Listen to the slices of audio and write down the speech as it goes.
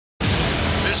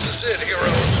This is it,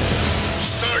 heroes.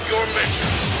 Start your mission.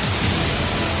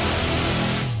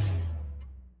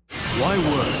 Why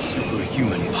were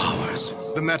superhuman powers,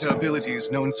 the meta abilities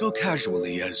known so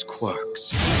casually as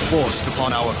quirks, forced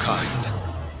upon our kind?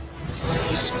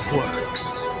 These quirks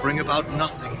bring about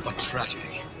nothing but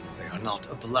tragedy. They are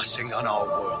not a blessing on our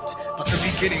world, but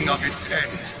the beginning of its end.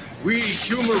 We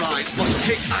humorize must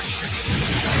take action.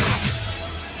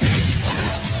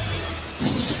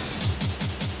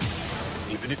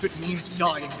 Even if it means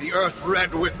dyeing the earth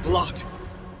red with blood.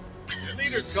 Your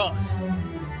leader's gone.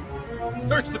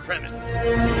 Search the premises.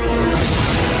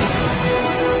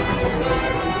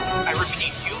 I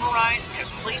repeat, Humorize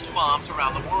has placed bombs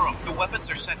around the world. The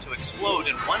weapons are set to explode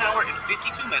in 1 hour and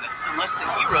 52 minutes unless the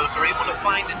heroes are able to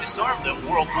find and disarm them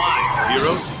worldwide.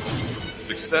 Heroes,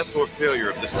 success or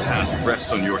failure of this task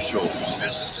rests on your shoulders.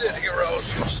 This is it,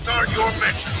 heroes. Start your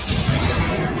mission.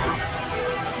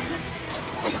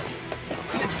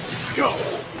 Go!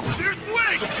 This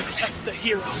way! Protect the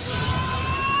heroes.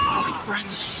 Our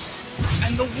friends.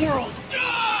 And the world.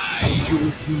 You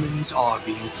humans are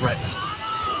being threatened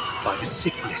by the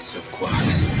sickness of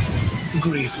quirks.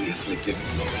 Gravely afflicted,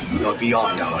 we are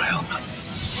beyond our help.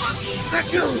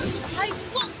 Deku! I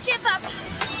won't give up!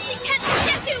 Because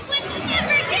Deku would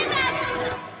never give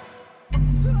up!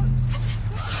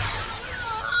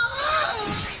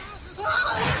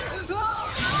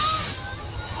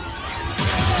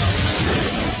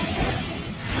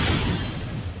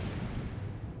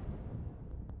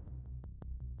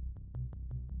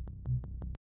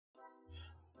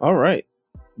 All right.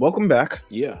 Welcome back.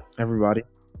 Yeah. Everybody.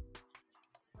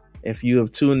 If you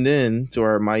have tuned in to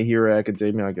our My Hero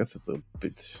Academia, I guess it's a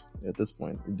bit, at this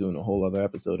point, we're doing a whole other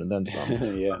episode and then some.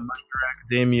 Yeah. My Hero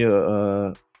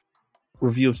Academia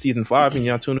review of season 5, and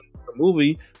y'all tuned in to the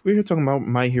movie. We're here talking about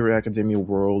My Hero Academia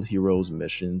World Heroes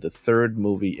Mission, the third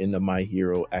movie in the My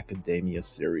Hero Academia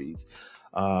series.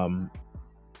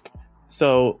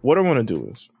 So what I want to do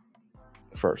is,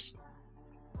 first,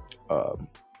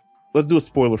 let's do a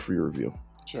spoiler-free review.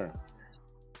 Sure.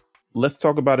 Let's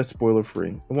talk about it spoiler-free.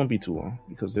 It won't be too long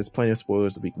because there's plenty of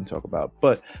spoilers that we can talk about.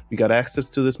 But we got access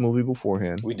to this movie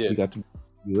beforehand. We did. We got to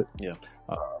review it. Yeah.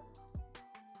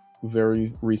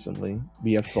 Very recently.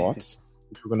 We have thoughts,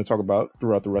 which we're going to talk about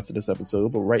throughout the rest of this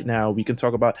episode. But right now, we can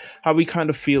talk about how we kind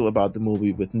of feel about the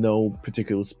movie with no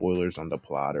particular spoilers on the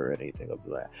plot or anything of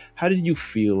that. How did you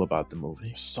feel about the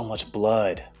movie? So much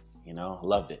blood. You know,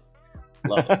 loved it.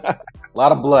 Love it. A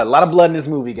lot of blood in this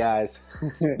movie, guys.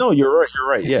 No, you're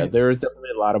right. Yeah, there is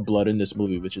definitely a lot of blood in this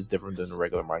movie, which is different than the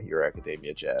regular My Hero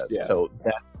Academia jazz. Yeah. So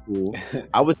that's cool.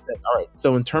 I would say, all right.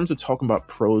 So in terms of talking about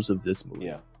pros of this movie,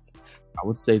 Yeah. I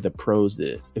would say the pros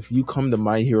is if you come to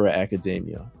My Hero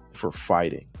Academia for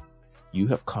fighting, you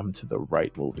have come to the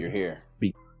right movie. You're here.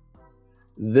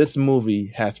 This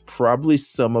movie has probably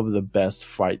some of the best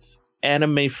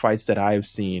anime fights that I've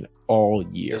seen all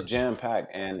year. It's jam-packed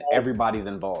and everybody's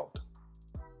involved.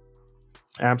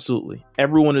 Absolutely.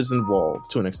 Everyone is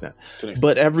involved to an extent.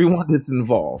 But everyone is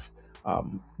involved.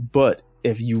 But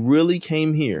if you really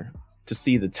came here to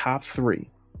see the top 3,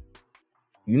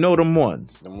 you know them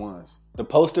ones. The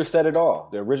poster said it all.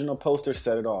 The original poster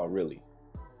said it all, really.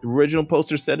 The original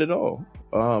poster said it all.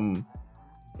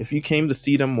 If you came to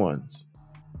see them ones,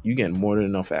 you get more than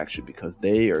enough action because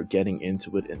they are getting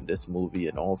into it in this movie,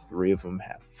 and all 3 of them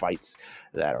have fights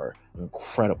that are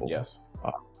incredible. Yes.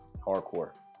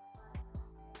 Hardcore.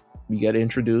 We get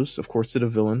introduced, of course, to the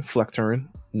villain, Flecturn.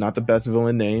 Not the best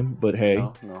villain name, but hey.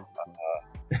 No.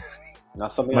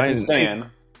 Not something I can stand.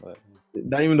 But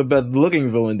not even the best looking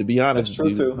villain, to be honest.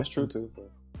 That's true too. But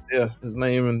yeah, his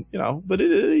name, and but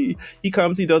he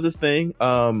comes, he does his thing.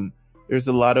 There's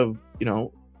a lot of,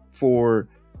 for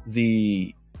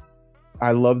the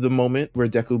I love the moment where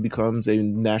Deku becomes a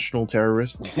national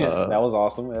terrorist. That was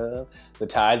awesome. The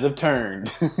tides have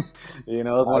turned. It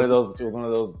was one of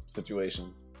those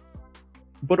situations.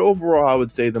 But overall, I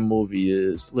would say the movie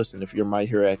is, listen, if you're a My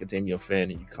Hero Academia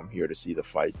fan and you come here to see the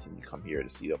fights and you come here to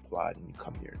see the plot and you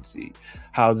come here and see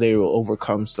how they will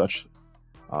overcome such,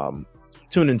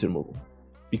 tune into the movie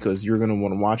because you're going to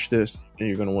want to watch this and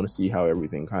you're going to want to see how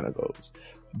everything kind of goes.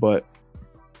 But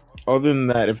other than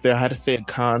that, if I had to say a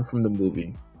con from the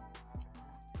movie,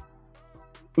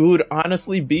 it would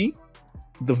honestly be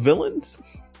the villains.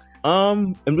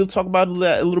 And we'll talk about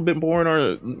that a little bit more in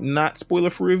our not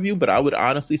spoiler-free review, but I would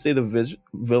honestly say the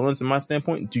villains, in my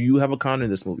standpoint. Do you have a con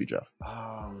in this movie, Jeff?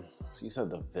 So you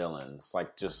said the villains,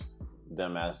 like just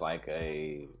them as like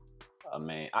a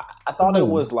main. I thought it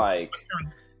was like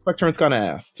Spectre's kind of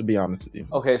ass, to be honest with you.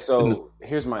 Okay, so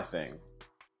here's my thing: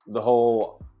 the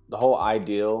whole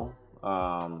ideal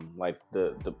Like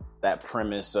that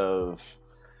premise of,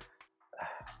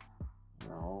 you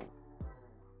know,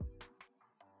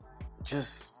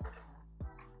 just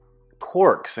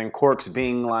Quarks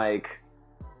being like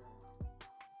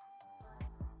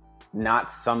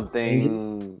not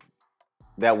something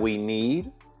that we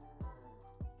need.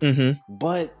 Mm-hmm.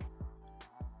 But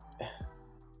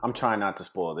I'm trying not to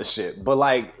spoil this shit. But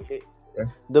like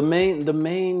the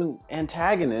main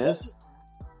antagonist,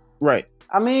 right?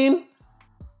 I mean,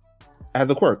 has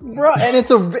a quirk, bro, and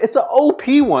it's an OP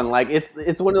one. Like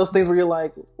it's one of those things where you're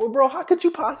like, well, bro, how could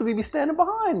you possibly be standing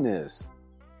behind this?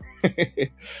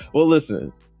 Well,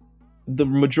 listen, the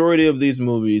majority of these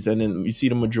movies, and then you see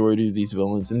the majority of these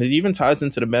villains, and it even ties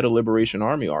into the Meta Liberation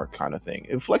Army arc kind of thing.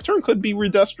 If Flecturn could be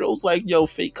Redestro's like, yo,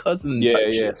 fake cousin. Yeah, type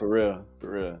yeah, shit. for real.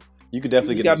 You could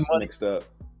definitely get them mixed up.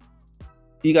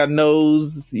 You got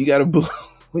Nose, you got a blue,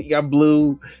 you got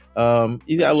blue,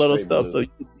 you got a little stuff. Blue. So you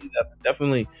can see that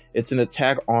definitely it's an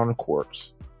attack on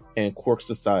Quarks and Quark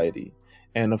society.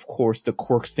 And of course, the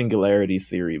Quark singularity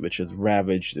theory, which is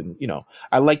ravaged. And, you know,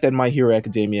 I like that My Hero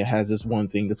Academia has this one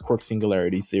thing, this Quark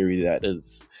singularity theory that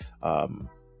is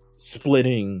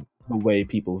splitting the way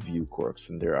people view Quarks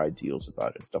and their ideals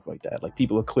about it and stuff like that. Like,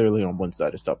 people are clearly on one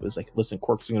side of stuff. It's like, listen,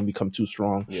 Quarks are going to become too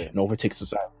strong and overtake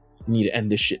society. We need to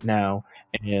end this shit now.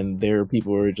 And there are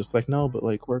people who are just like, no, but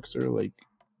like Quarks are like,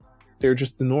 they're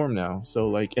just the norm now. So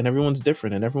like, and everyone's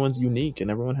different and everyone's unique and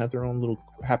everyone has their own little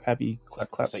happy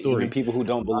clap story. Even people who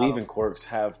don't believe in Quarks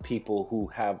have people who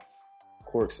have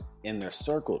Quarks in their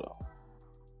circle though.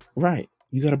 Right.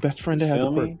 You got a best friend that has a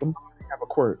quirk. Have a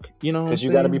quirk. You know, because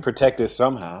you got to be protected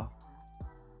somehow.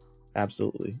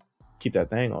 Absolutely. Keep that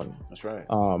thing on you. That's right.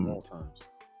 All times.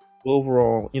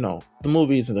 Overall, you know, the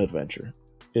movie is an adventure.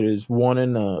 It is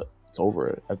it's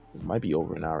over. It might be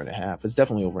over an hour and a half. It's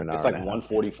definitely over an hour. It's like and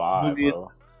 145,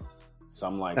 bro.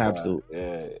 Something like absolutely.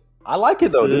 That. Yeah. I like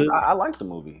it though, dude. I like the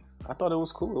movie. I thought it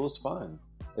was cool. It was fun.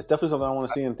 It's definitely something I want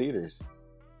to see in theaters.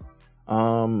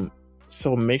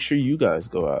 So make sure you guys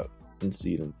go out and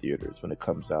see it in theaters when it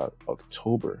comes out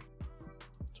October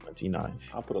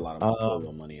 29th. I'll put a lot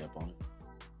of money up on it.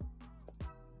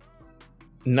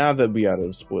 Now that we're out of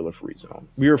the spoiler-free zone,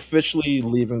 we're officially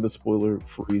leaving the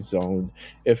spoiler-free zone.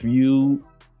 If you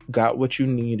got what you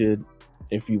needed,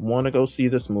 if you want to go see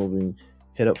this movie,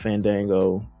 hit up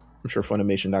Fandango. I'm sure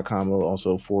Funimation.com will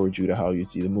also forward you to how you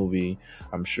see the movie.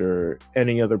 I'm sure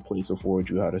any other place will forward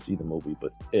you how to see the movie.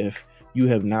 But if you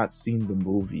have not seen the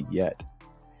movie yet,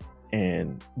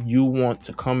 and you want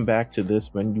to come back to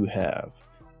this when you have,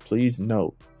 please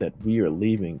note that we are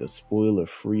leaving the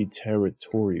spoiler-free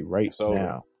territory right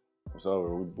now. It's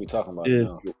over. We talking about it it is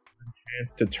now. your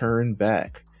chance to turn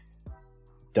back.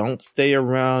 Don't stay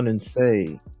around and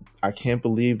say, I can't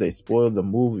believe they spoiled the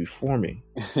movie for me.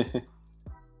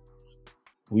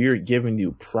 We are giving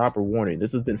you proper warning.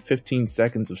 This has been 15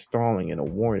 seconds of stalling and a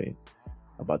warning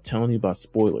about telling you about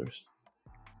spoilers.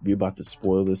 We're about to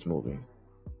spoil this movie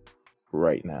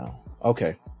right now.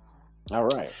 Okay. All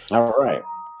right.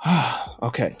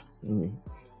 Okay.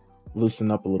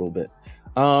 Loosen up a little bit.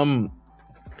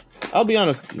 I'll be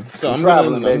honest with you. So I'm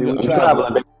traveling, baby.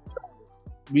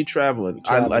 We traveling.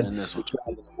 I like this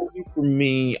movie. For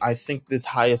me, I think this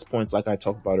highest points, like I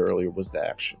talked about earlier, was the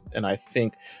action. And I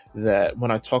think that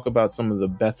when I talk about some of the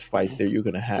best fights that you're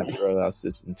going to have throughout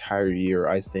this entire year,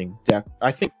 I think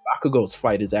Bakugo's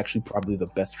fight is actually probably the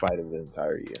best fight of the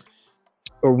entire year,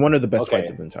 or one of the best fights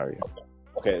of the entire year.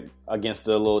 Okay, against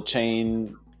the little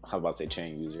chain. How about to say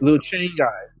chain user? Little chain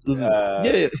guy.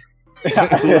 Yeah.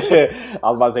 I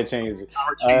was about to say chain user.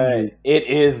 It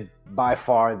is by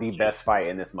far the best fight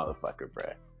in this motherfucker,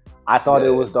 bro. I thought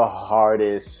it was the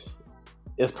hardest.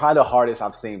 It's probably the hardest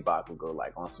I've seen Bakugo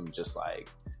like on some just like,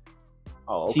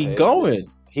 oh, okay.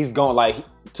 He's going like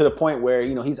to the point where,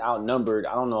 you know, he's outnumbered.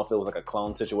 I don't know if it was like a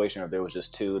clone situation or if there was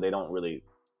just two. I don't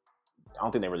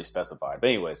think they really specified. But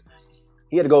anyways,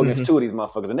 he had to go against two of these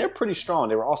motherfuckers, and they're pretty strong.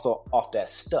 They were also off that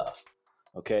stuff.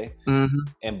 Okay.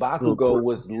 And Bakugo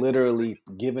was literally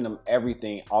giving them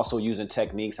everything, also using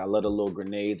techniques. I love the little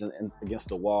grenades and against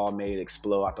the wall, made it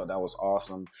explode. I thought that was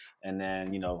awesome. And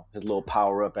then, you know, his little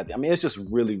power up it's just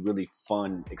really, really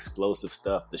fun, explosive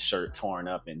stuff. The shirt torn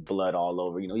up and blood all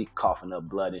over, you know, he coughing up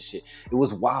blood and shit. It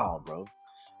was wild, bro.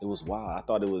 It was wild. I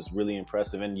thought it was really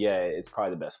impressive. And yeah, it's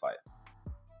probably the best fight.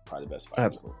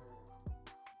 Absolutely.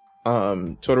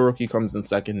 Todoroki comes in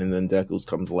second, and then Deku's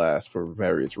comes last for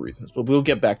various reasons. But we'll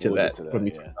get back to that when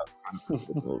we talk about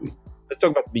this movie. Let's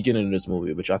talk about the beginning of this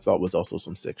movie, which I thought was also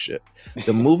some sick shit.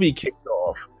 The movie kicked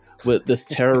off with this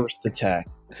terrorist attack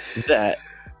that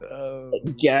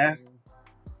gas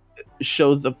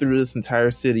shows up through this entire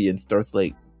city and starts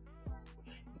like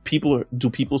do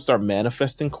people start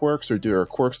manifesting quirks, or do our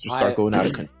quirks just start going out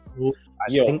of control?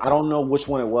 I don't know which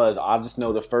one it was. I just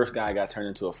know the first guy got turned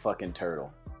into a fucking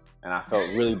turtle, and I felt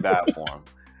really bad for him.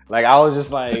 Like, I was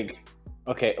just like,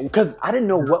 okay, because I didn't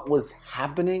know what was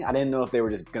happening. I didn't know if they were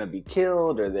just gonna be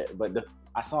killed I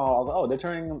was like, oh, they're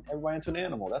turning everybody into an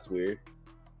animal. That's weird.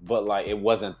 But like, it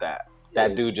wasn't that.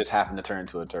 That dude just happened to turn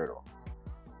into a turtle.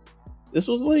 This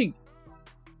was like,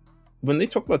 when they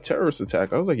talk about terrorist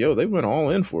attack, I was like, yo, they went all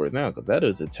in for it now, because that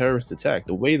is a terrorist attack.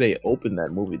 The way they opened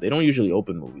that movie, they don't usually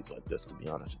open movies like this, to be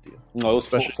honest with you. No, it was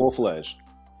full-fledged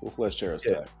terrorist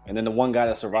attack. And then the one guy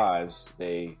that survives,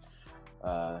 they,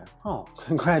 oh,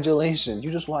 congratulations,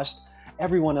 you just watched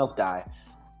everyone else die.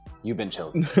 You've been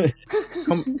chosen.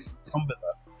 come with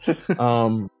us.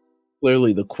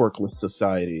 Clearly, the quirkless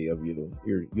society of you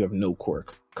have no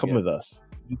quirk. Come with us.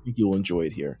 You think you'll enjoy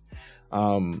it here.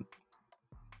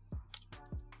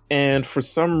 And for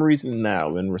some reason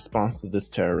now, in response to this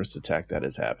terrorist attack that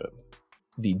has happened,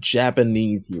 the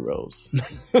Japanese heroes.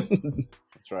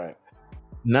 That's right.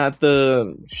 Not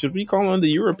should we call them the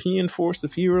European force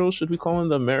of heroes? Should we call them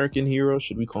the American heroes?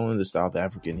 Should we call them the South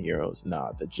African heroes?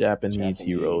 Nah, the Japanese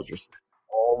heroes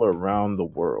are all around the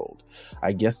world.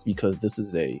 I guess because this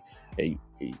is a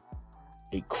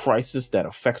crisis that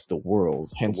affects the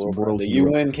world. Hence, the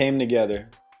UN came together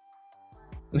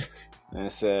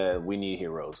and said, we need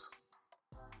heroes.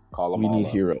 Call them all. We need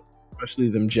heroes, especially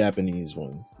them Japanese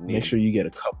ones. Make sure you get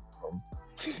a couple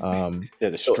of them.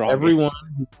 They're the strongest. Everyone,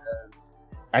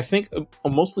 I think,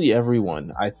 mostly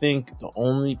everyone. I think the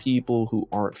only people who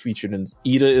aren't featured in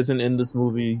Ida isn't in this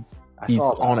movie. He's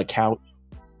on a couch.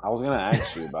 I was gonna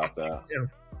ask you about that.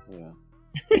 Yeah.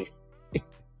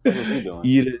 What was he doing?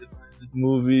 Ida is in this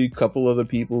movie. Couple other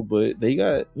people, but they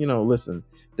got, listen.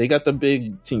 They got the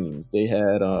big teams. They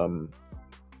had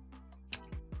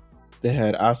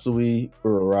Asui,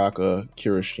 Uraraka,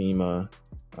 Kirishima.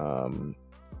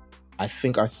 I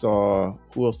think I saw,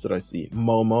 who else did I see?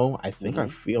 Momo. I think I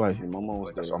feel like Momo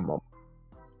was there. Momo.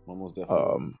 Momo's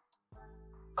definitely.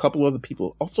 Couple other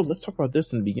people. Also, let's talk about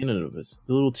this in the beginning of this.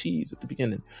 The little tease at the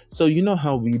beginning. So you know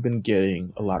how we've been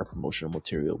getting a lot of promotional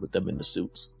material with them in the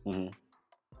suits,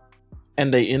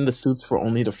 and they in the suits for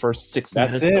only the first 6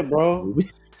 minutes. That's it, bro.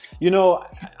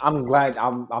 I'm glad.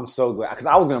 I'm so glad, because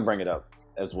I was gonna bring it up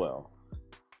as well.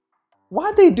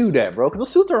 Why'd they do that, bro? Because the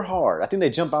suits are hard. I think they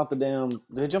jump out the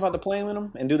plane with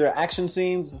them and do their action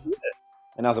scenes? Yeah.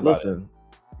 And that was about it.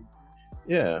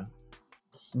 Yeah.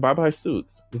 Bye-bye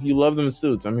suits. If you love them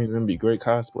suits, I mean, it's going to be great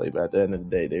cosplay, but at the end of the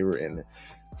day, they were in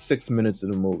 6 minutes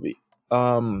of the movie.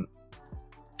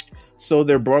 So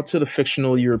they're brought to the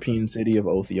fictional European city of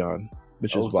Otheon,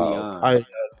 which is wild.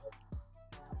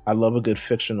 I love a good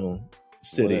fictional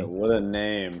city. What a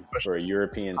name for a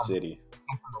European city.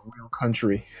 From a real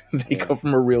country. They come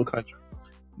from a real country,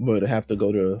 but have to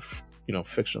go to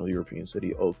fictional European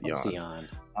city Otheon.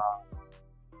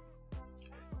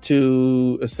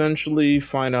 To essentially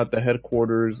find out the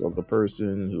headquarters of the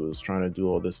person who is trying to do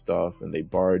all this stuff, and they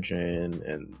barge in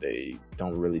and they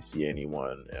don't really see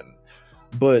anyone,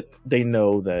 but they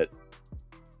know that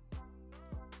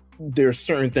there's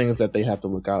certain things that they have to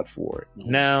look out for.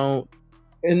 Now,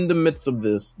 in the midst of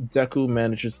this, Deku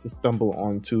manages to stumble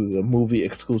onto the movie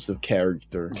exclusive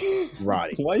character,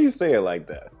 Roddy. Why you say it like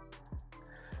that?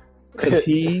 Because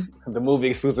he... the movie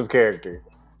exclusive character.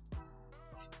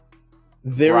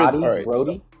 There Roddy? is... All right,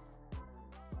 Brody? So,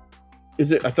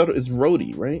 is it... I thought it was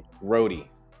Rhodey, right? Rhodey.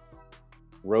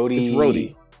 It's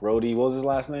Rhodey. Rhodey, what was his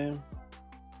last name?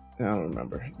 I don't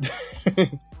remember.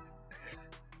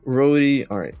 Rhodey...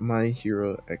 All right, My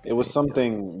Hero Academia. It was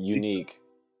something unique.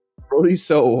 Rhodey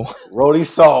Soul. Rhodey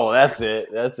Soul. That's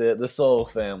it. The Soul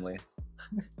family.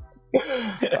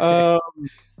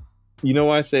 You know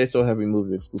why I say it's so heavy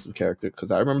movie exclusive character?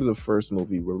 Because I remember the first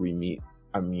movie where we meet.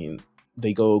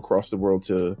 They go across the world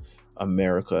to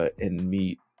America and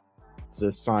meet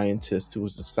the scientist who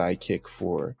was the sidekick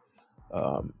for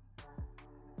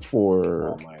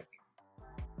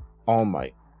All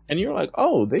Might. And you're like,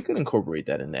 oh, they could incorporate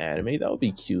that in the anime. That would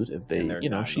be cute if they,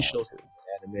 she shows up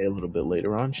in the anime a little bit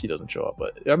later on. She doesn't show up,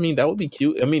 but that would be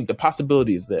cute. The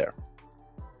possibility is there.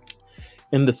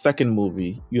 In the second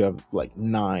movie, you have like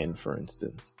Nine, for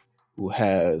instance, who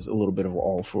has a little bit of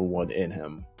All for One in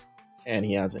him. And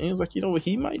he was like,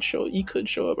 he could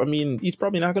show up. He's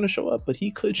probably not going to show up, but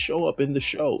he could show up in the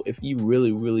show if he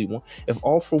really, really if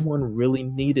All for One really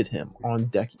needed him on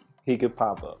deck. He could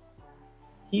pop up.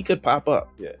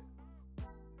 Yeah.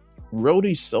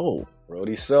 Rhodey Soul.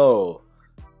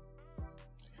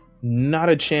 Not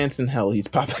a chance in hell he's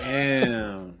popping.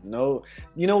 Damn. No.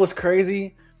 You know what's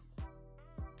crazy?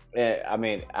 Yeah, I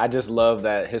mean, I just love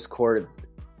that his court.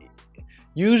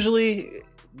 Usually,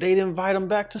 they'd invite him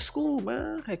back to school,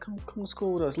 man. Hey, come to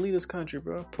school with us. Lead this country,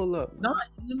 bro. Pull up. Not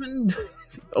even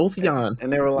Ophion.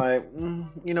 And they were like,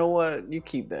 you know what? You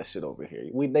keep that shit over here.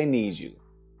 They need you.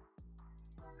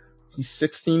 He's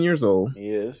 16 years old. He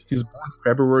is. He was born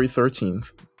February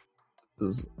 13th.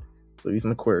 So he's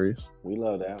an Aquarius. We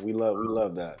love that. We love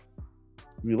that.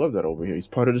 We love that over here. He's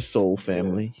part of the Soul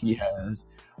family. Yeah. He has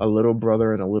a little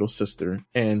brother and a little sister,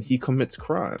 and he commits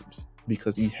crimes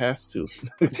because he has to.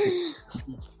 He's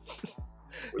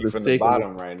from the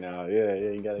bottom right now. Yeah,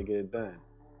 you gotta get it done.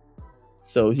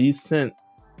 So he's sent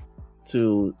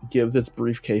to give this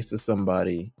briefcase to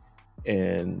somebody,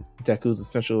 and Deku's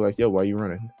essentially like, yo, why are you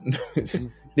running?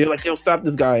 They're like, yo, stop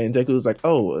this guy. And Deku's like,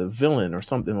 oh, a villain or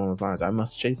something along those lines. I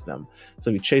must chase them.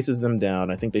 So he chases them down.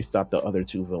 I think they stopped the other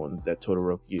two villains, that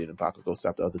Todoroki and Bakugo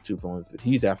stopped the other two villains, but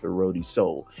he's after Rhodey's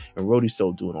soul. And Rhodey's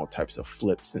soul doing all types of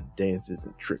flips and dances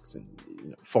and tricks and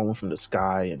falling from the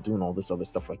sky and doing all this other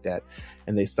stuff like that.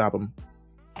 And they stop him.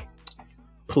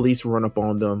 Police run up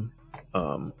on them.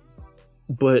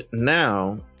 But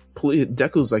now,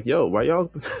 Deku's like, yo, why y'all...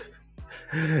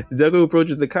 Deku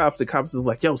approaches the cops. The cops is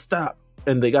like, yo, stop.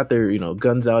 And they got their,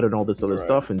 guns out and all this other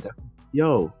stuff. And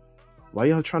yo, why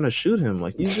y'all trying to shoot him?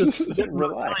 Like, he's just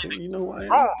relaxing. You know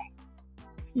why?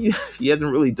 He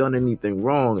hasn't really done anything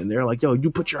wrong. And they're like, yo,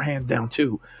 you put your hand down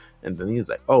too. And then he's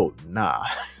like, oh, nah.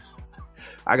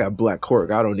 I got Black Cork.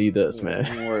 I don't need this, man.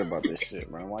 Don't worry about this shit,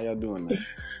 man. Why y'all doing this?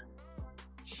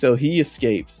 So he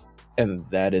escapes. And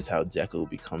that is how Deku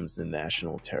becomes the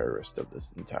national terrorist of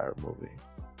this entire movie.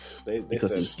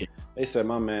 They said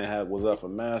my man was up for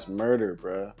mass murder,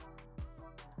 bruh.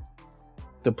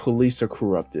 The police are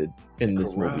corrupted in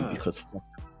this movie because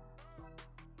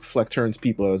Fleck Turn's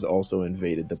people has also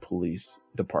invaded the police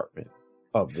department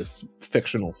of this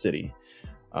fictional city.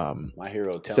 My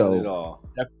hero telling it all.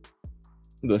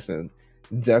 Listen,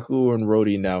 Deku and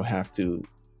Rhodey now have to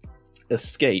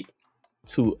escape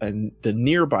to the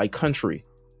nearby country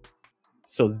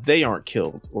so they aren't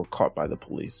killed or caught by the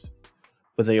police.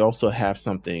 But they also have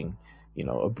something,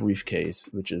 a briefcase,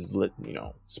 which is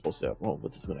supposed to have,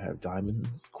 what is it going to have?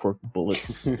 Diamonds, quirk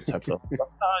bullets, types of stuff.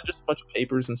 Just a bunch of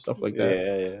papers and stuff like that.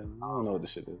 Yeah. I don't know what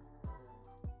this shit is.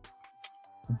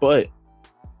 But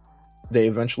they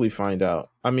eventually find out.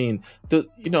 I mean,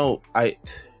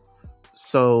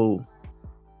 so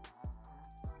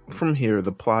from here,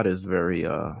 the plot is very,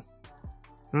 I'm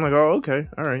like, oh, okay,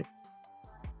 all right.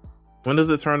 When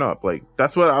does it turn up? Like,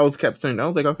 that's what I kept saying. I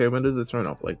was like, okay, when does it turn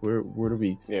up? Like, where do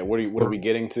we? Yeah, what are we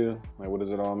getting to? Like, what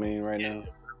does it all mean right now?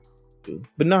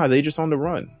 But nah, they just on the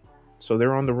run. So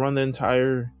they're on the run the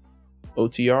entire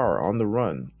OTR, on the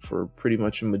run for pretty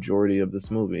much a majority of this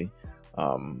movie.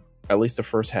 At least the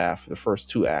first half, the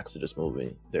first two acts of this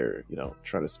movie. They're,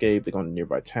 trying to escape. They're going to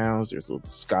nearby towns. There's little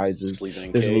disguises. Sleeping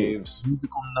in There's caves. A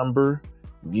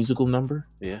musical number.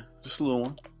 Yeah, just a little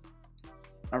one.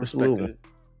 I respect it.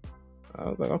 I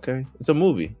was like, okay, it's a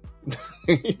movie.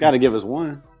 You got to give us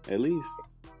one, at least.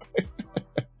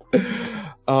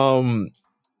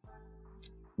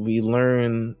 We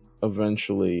learn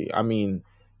eventually. I mean,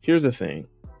 here's the thing.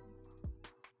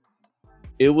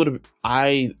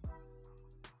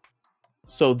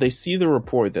 So they see the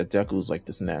report that Deku's like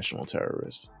this national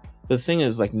terrorist. The thing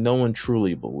is, like, no one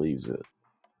truly believes it.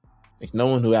 Like, no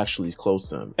one who actually is close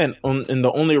to him. And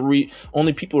the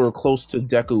only people who are close to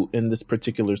Deku in this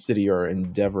particular city are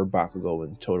Endeavor, Bakugo,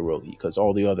 and Todoroki, because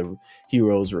all the other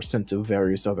heroes were sent to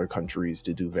various other countries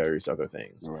to do various other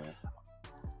things. Right.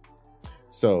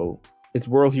 So it's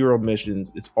world hero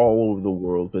missions. It's all over the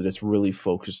world, but it's really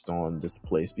focused on this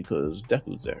place because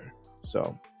Deku's there.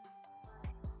 So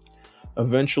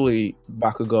eventually,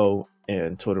 Bakugo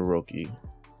and Todoroki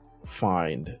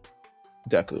find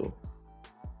Deku.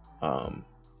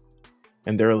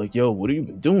 And they're like, yo, what have you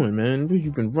been doing, man?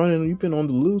 You've been running, you've been on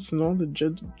the loose and all the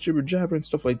jibber jabber and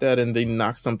stuff like that. And they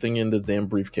knock something in this damn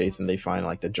briefcase and they find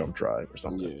like the jump drive or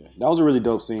something. Yeah, that was a really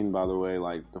dope scene, by the way,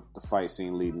 like the fight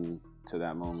scene leading to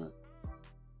that moment.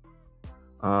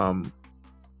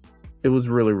 It was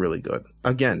really, really good.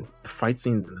 Again, the fight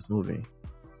scenes in this movie,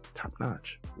 top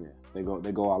notch. Yeah, they go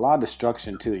a lot of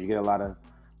destruction too. You get a lot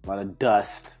of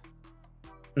dust.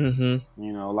 Mm-hmm.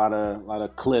 A lot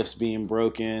of cliffs being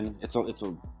broken. It's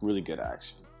a really good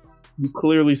action. You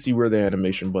clearly see where the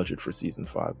animation budget for season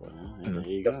 5 went. Yeah,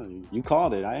 there you go. You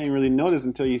called it. I didn't really notice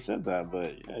until you said that,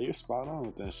 but yeah, you're spot on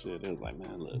with that shit. It was like,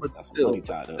 man, look, that's some money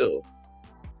tied up.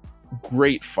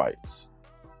 Great fights,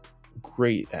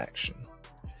 great action.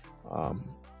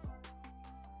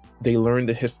 they learn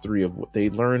the history of what they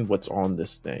learn what's on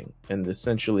this thing, and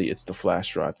essentially it's the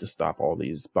flash drive to stop all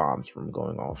these bombs from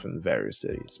going off in various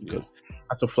cities, because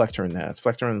that's what Fleck-Turn has.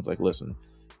 Fleck-Turn's like, listen,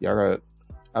 y'all got,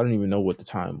 I don't even know what the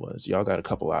time was, y'all got a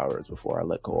couple hours before I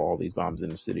let go all these bombs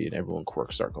in the city and everyone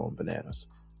quirks start going bananas,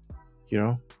 you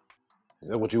know? Is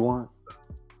that what you want?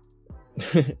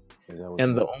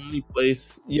 And the only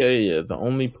place, the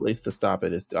only place to stop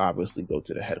it is to obviously go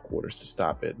to the headquarters to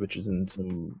stop it, which is in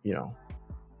some,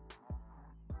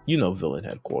 villain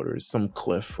headquarters, some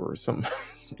cliff or some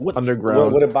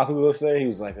underground. What did Bakugo say? He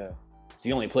was like, "It's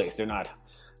the only place they're not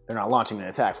launching an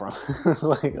attack from." It's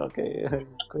like, okay,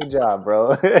 good job,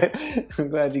 bro. I'm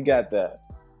glad you got that.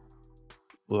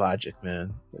 Logic,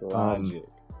 man. Logic.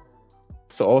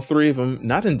 So all three of them,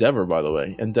 not Endeavor, by the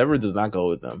way. Endeavor does not go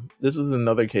with them. This is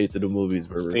another case of the movies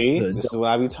where this is what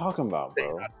I be talking about,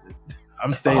 bro.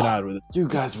 I'm staying out of it. You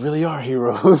guys really are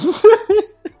heroes.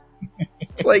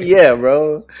 It's like, yeah,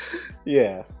 bro.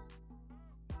 Yeah.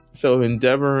 So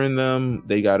Endeavor and them,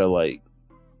 they gotta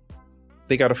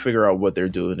figure out what they're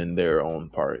doing in their own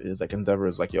part. It's like Endeavor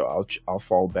is like, yo, I'll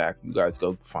fall back. You guys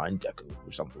go find Deku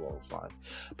or something along those lines.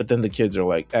 But then the kids are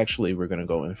like, actually, we're gonna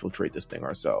go infiltrate this thing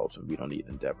ourselves, and we don't need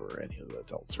Endeavor or any of the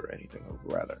adults or anything, or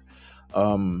rather.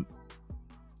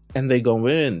 And they go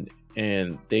in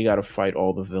and they gotta fight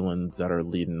all the villains that are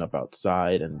leading up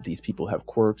outside, and these people have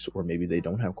quirks, or maybe they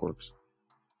don't have quirks.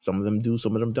 Some of them do,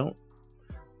 some of them don't.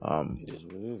 It is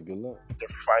what it is. Good luck. They're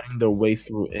fighting their way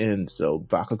through in. So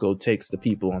Bakugo takes the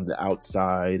people on the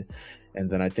outside, and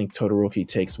then I think Todoroki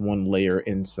takes one layer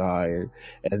inside,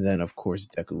 and then of course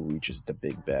Deku reaches the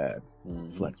big bad.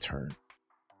 Fleck-Turn.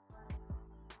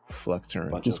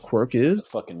 His quirk is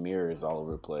fucking mirrors all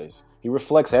over the place. He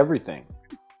reflects everything.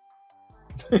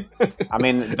 I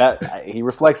mean, he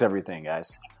reflects everything,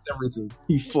 guys. Everything.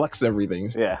 He flex everything.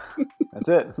 Yeah, that's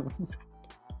it.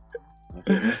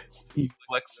 He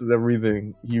flexes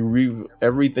everything.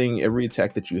 Everything, every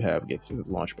attack that you have gets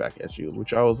launched back at you,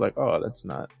 which I was like, oh, that's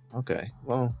not okay.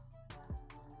 Well,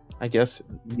 I guess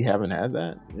we haven't had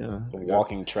that. Yeah, it's a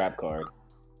walking trap card.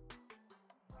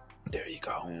 There you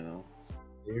go. You know.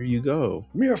 There you go.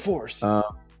 Mirror Force.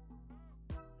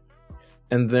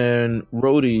 And then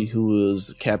Rhodey, who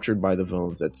was captured by the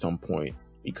villains at some point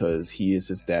because he is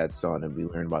his dad's son, and we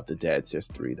learn about the dad's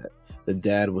history, that the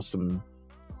dad was some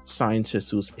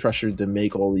scientist who was pressured to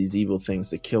make all these evil things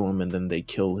to kill him, and then they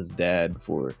kill his dad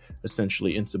for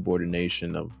essentially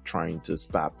insubordination of trying to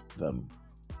stop them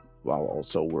while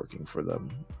also working for them,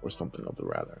 or something of the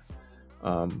rather.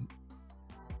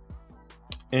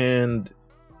 And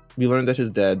we learned that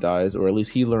his dad dies, or at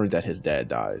least he learned that his dad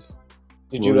dies.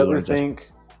 Did you ever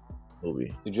think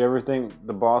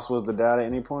the boss was the dad at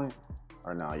any point?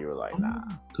 Or no, you were like, nah.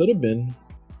 Could have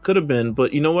been,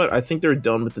 but you know what? I think they're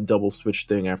done with the double switch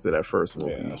thing after that first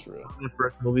movie. Yeah, that's real. The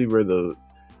first movie where the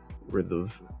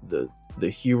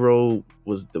hero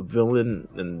was the villain,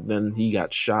 and then he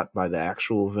got shot by the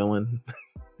actual villain.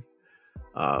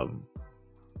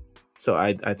 So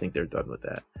I think they're done with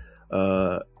that.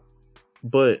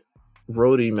 But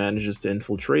Rhodey manages to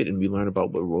infiltrate, and we learn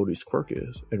about what Rhodey's quirk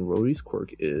is. And Rhodey's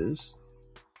quirk is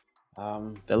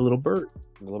that little bird.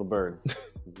 The little bird.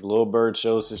 The little bird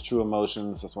shows his true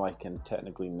emotions. That's why he can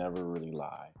technically never really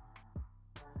lie.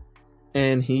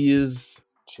 And he is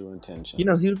true intentions. He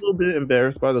was a little bit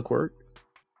embarrassed by the quirk.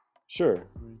 Sure.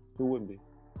 Who wouldn't be?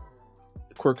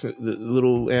 The quirk, the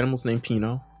little animal's named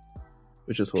Pino,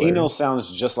 which is hilarious. Pino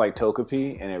sounds just like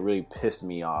Togepi, and it really pissed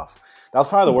me off. That was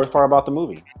probably the worst part about the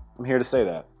movie. I'm here to say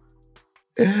that.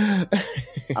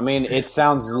 I mean, it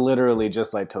sounds literally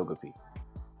just like Togepi.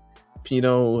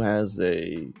 Pino's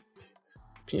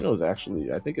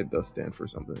actually, I think it does stand for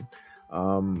something.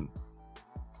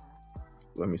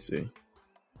 Let me see.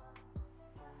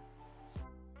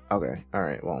 Okay, all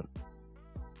right. Well,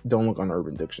 don't look on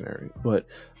Urban Dictionary, but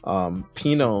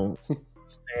Pino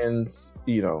stands.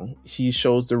 He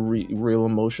shows the real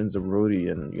emotions of Rhodey,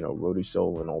 and Rhodey's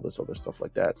soul and all this other stuff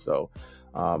like that. So,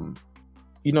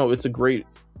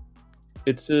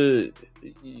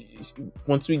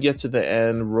 once we get to the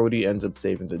end, Rhodey ends up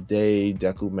saving the day.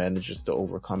 Deku manages to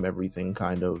overcome everything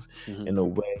kind of in a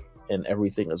way, and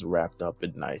everything is wrapped up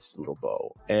in a nice little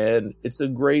bow. And it's a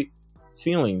great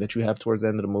feeling that you have towards the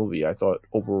end of the movie. I thought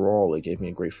overall it gave me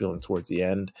a great feeling towards the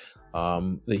end.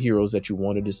 The heroes that you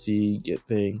wanted to see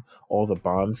all the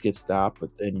bombs get stopped,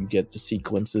 but then you get to see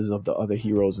glimpses of the other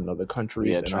heroes in other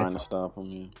countries. Yeah, trying to stop them.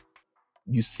 Yeah.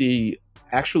 You see,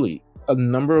 actually, a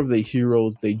number of the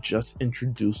heroes they just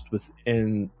introduced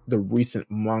within the recent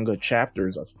manga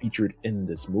chapters are featured in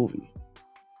this movie,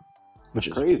 which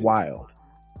is crazy. Wild.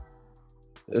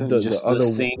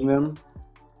 Just seeing them.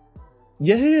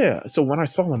 Yeah. So when I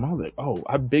saw them, I was like, oh,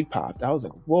 I big popped. I was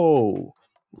like, whoa.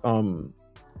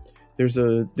 There's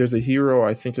a hero.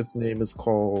 I think his name is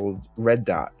called Red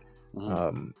Dot.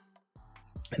 And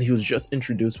he was just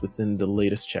introduced within the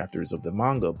latest chapters of the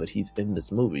manga, but he's in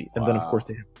this movie. And then, of course,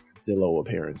 they have Godzilla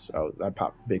appearance. I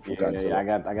popped big for Godzilla.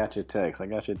 Yeah, I got your text.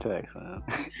 Man.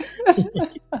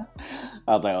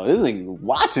 I was like, oh, this thing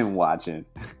watching.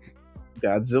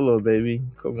 Godzilla, baby.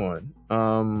 Come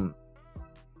on.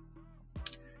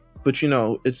 But,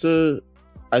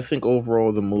 I think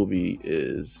overall the movie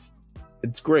it's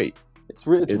great. It's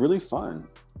really fun.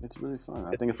 It's really fun.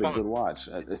 I think it's a good watch,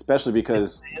 especially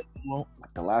because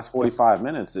the last 45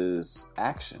 minutes is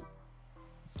action.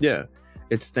 Yeah,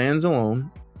 it stands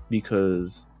alone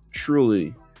because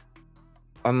truly,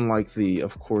 unlike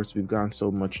of course, we've gotten so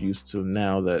much used to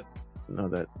now that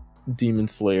that Demon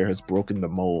Slayer has broken the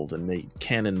mold and made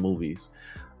canon movies.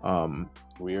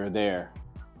 We are there.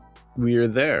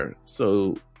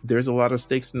 So there's a lot of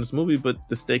stakes in this movie, but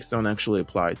the stakes don't actually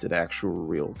apply to the actual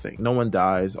real thing. No one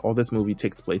dies. All this movie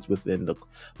takes place within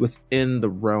the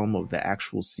realm of the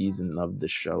actual season of the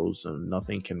show, so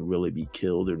nothing can really be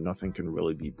killed or nothing can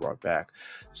really be brought back.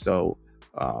 So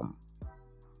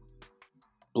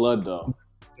blood though.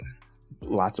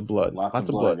 Lots of blood. Lots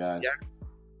of blood, guys. Yeah.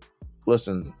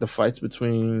 Listen, the fights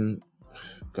between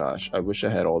I wish I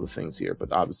had all the things here,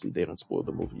 but obviously they don't spoil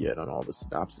the movie yet on all the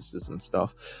synopsises and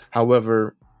stuff.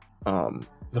 However,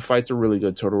 the fights are really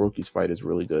good. Todoroki's fight is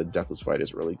really good. Deku's fight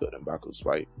is really good, and Bakugo's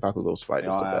fight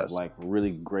is the best. Like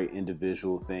really great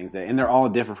individual things, and they're all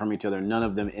different from each other. None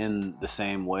of them end the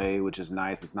same way, which is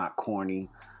nice. It's not corny,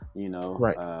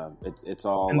 Right. It's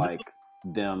all and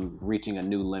them reaching a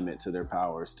new limit to their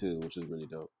powers too, which is really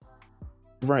dope.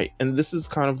 Right, and this is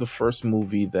kind of the first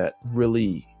movie that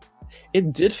really.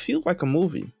 It did feel like a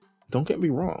movie. Don't get me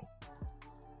wrong.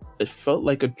 It felt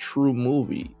like a true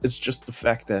movie. It's just the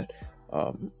fact that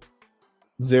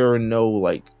there are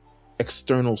no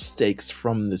external stakes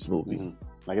from this movie.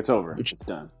 Mm-hmm. It's over. It's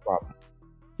done. Problem.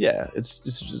 Yeah, it's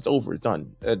just over. It's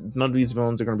done. None of these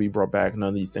villains are going to be brought back. None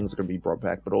of these things are going to be brought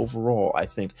back. But overall, I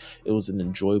think it was an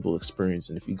enjoyable experience.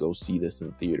 And if you go see this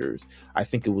in theaters, I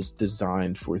think it was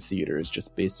designed for theaters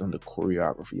just based on the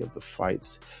choreography of the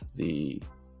fights, the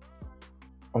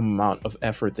amount of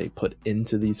effort they put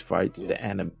into these fights, yes. The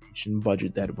animation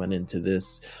budget that went into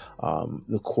this,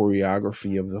 the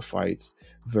choreography of the fights,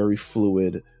 very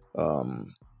fluid.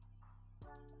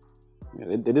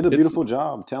 They did a beautiful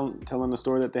job telling the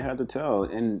story that they had to tell.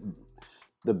 And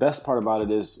the best part about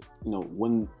it is,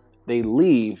 when they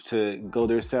leave to go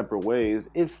their separate ways,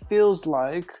 it feels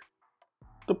like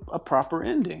a proper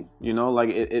ending.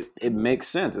 It makes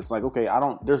sense. It's like, okay,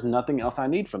 there's nothing else I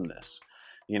need from this.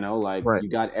 Right. You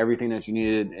got everything that you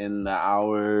needed in the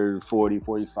hour 40,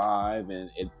 45, and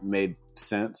it made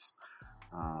sense.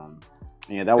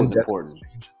 That was important.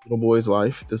 Little boy's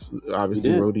life. This obviously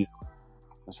Rhodey's.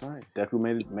 That's right. Deku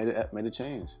made a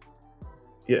change.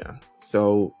 Yeah.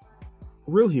 So,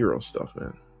 real hero stuff,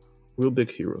 man. Real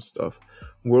big hero stuff.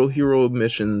 World hero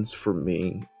missions for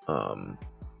me.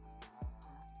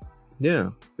 Yeah,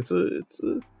 it's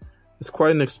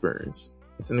quite an experience.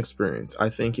 It's an experience. I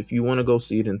think if you want to go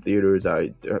see it in theaters, I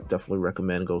definitely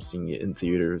recommend go seeing it in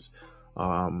theaters.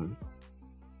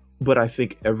 But I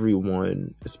think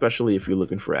everyone, especially if you're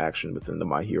looking for action within the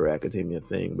My Hero Academia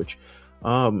thing, which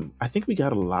I think we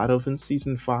got a lot of in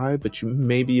season 5, but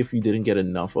maybe if you didn't get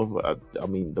enough of,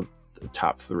 the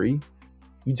top 3,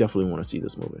 you definitely want to see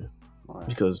this movie. Right.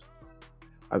 Because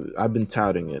I've been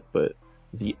touting it, but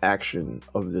the action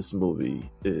of this movie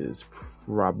is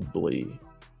probably...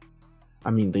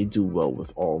 they do well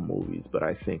with all movies, but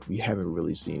I think we haven't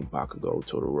really seen Bakugo,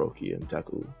 Todoroki, and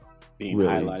Deku being really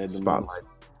highlighted. Spotlight.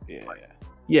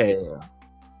 Yeah.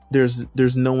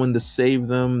 There's no one to save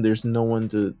them. There's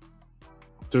nothing.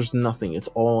 It's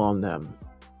all on them,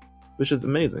 which is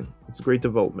amazing. It's a great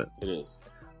development. It is.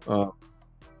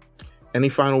 Any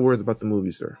final words about the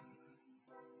movie, sir?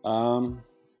 I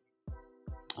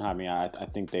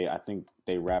think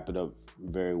they wrap it up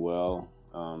very well.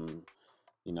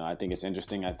 I think it's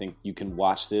interesting. I think you can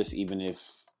watch this even if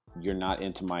you're not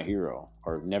into My Hero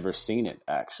or never seen it,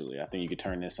 actually. I think you could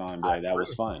turn this on and be like, that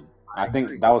was fun. I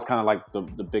think that was kind of like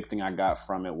the big thing I got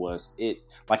from it was it,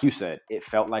 like you said, it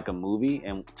felt like a movie.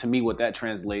 And to me, what that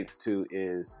translates to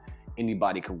is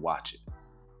anybody could watch it.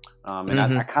 And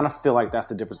I kind of feel like that's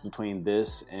the difference between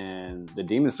this and the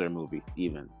Demon Slayer movie,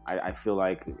 even. I feel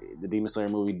like the Demon Slayer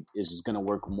movie is just going to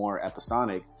work more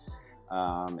episodic.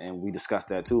 And we discussed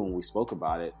that too when we spoke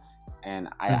about it. And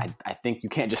I think you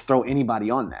can't just throw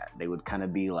anybody on that. They would kind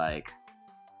of be like,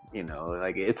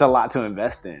 it's a lot to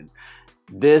invest in.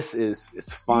 This is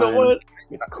fun. You know what?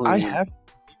 It's clean. I have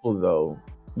people though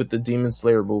with the Demon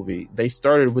Slayer movie. They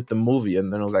started with the movie,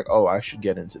 and then I was like, "Oh, I should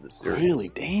get into the series." Really?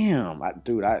 Damn, I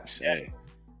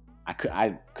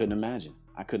couldn't imagine.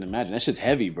 I couldn't imagine. That shit's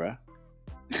heavy, bro.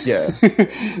 Yeah,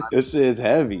 this shit's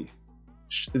heavy.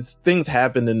 Things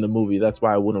happened in the movie. That's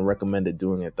why I wouldn't recommend it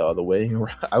doing it the other way.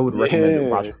 I would recommend it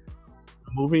watching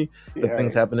the movie. But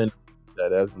things happen in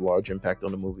that has a large impact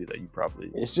on the movie that you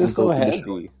probably. It's just so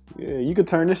heavy. Yeah, you could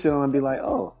turn this shit on and be like,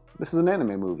 "Oh, this is an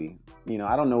anime movie." You know,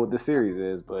 I don't know what the series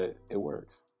is, but it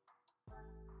works.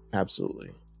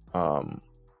 Absolutely.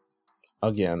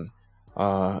 Again,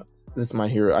 this My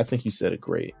Hero. I think you said it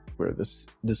great. Where this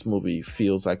movie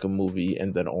feels like a movie,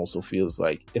 and then also feels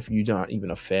like if you're not even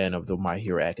a fan of the My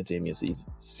Hero Academia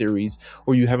series,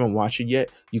 or you haven't watched it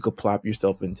yet, you could plop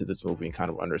yourself into this movie and kind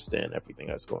of understand everything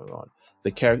that's going on.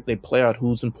 They play out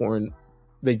who's important.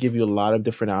 They give you a lot of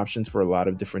different options for a lot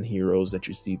of different heroes that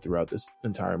you see throughout this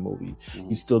entire movie. Mm-hmm.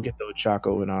 You still get the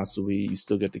Ochako and Asui. You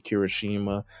still get the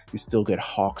Kirishima. You still get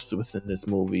Hawks within this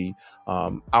movie.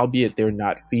 Albeit they're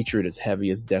not featured as heavy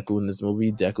as Deku in this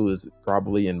movie. Deku is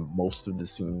probably in most of the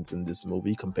scenes in this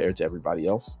movie compared to everybody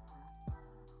else.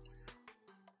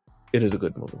 It is a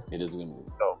good movie. It is a good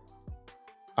movie. So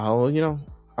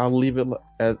I'll leave it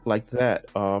like that.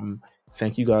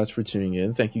 Thank you guys for tuning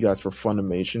in. Thank you guys for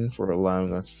Funimation for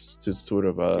allowing us to sort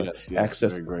of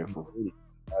access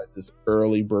this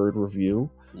early bird review.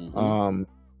 Mm-hmm.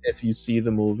 If you see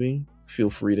the movie, feel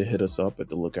free to hit us up at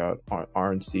the Lookout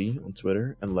RNC on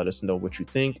Twitter and let us know what you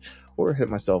think, or hit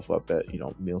myself up at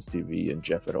Meelz TV and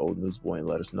Jeff at Old Newsboy and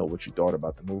let us know what you thought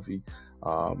about the movie.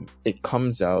 It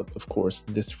comes out, of course,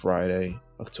 this Friday,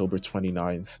 October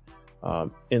 29th,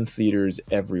 in theaters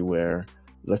everywhere.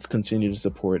 Let's continue to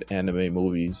support anime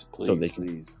movies so they can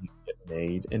get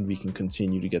made, and we can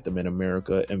continue to get them in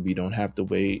America, and we don't have to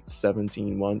wait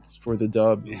 17 months for the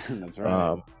dub. Yeah, that's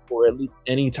right. Or at least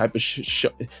any type of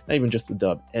not even just the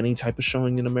dub, any type of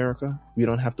showing in America. We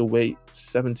don't have to wait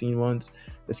 17 months.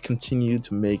 Let's continue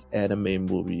to make anime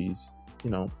movies,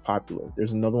 popular.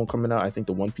 There's another one coming out. I think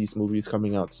the One Piece movie is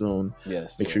coming out soon.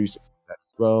 Yes. Make sure you support that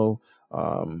as well.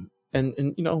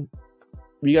 And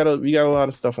we got a lot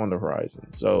of stuff on the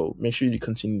horizon, so make sure you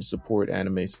continue to support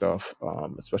anime stuff,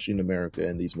 especially in America,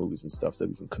 and these movies and stuff, so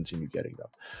we can continue getting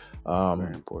them.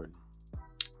 Very important.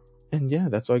 And yeah,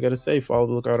 that's all I gotta say. Follow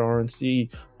the Lookout RNC.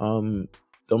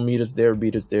 Don't meet us there,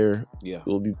 beat us there. Yeah,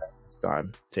 we'll be back next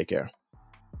time. Take care.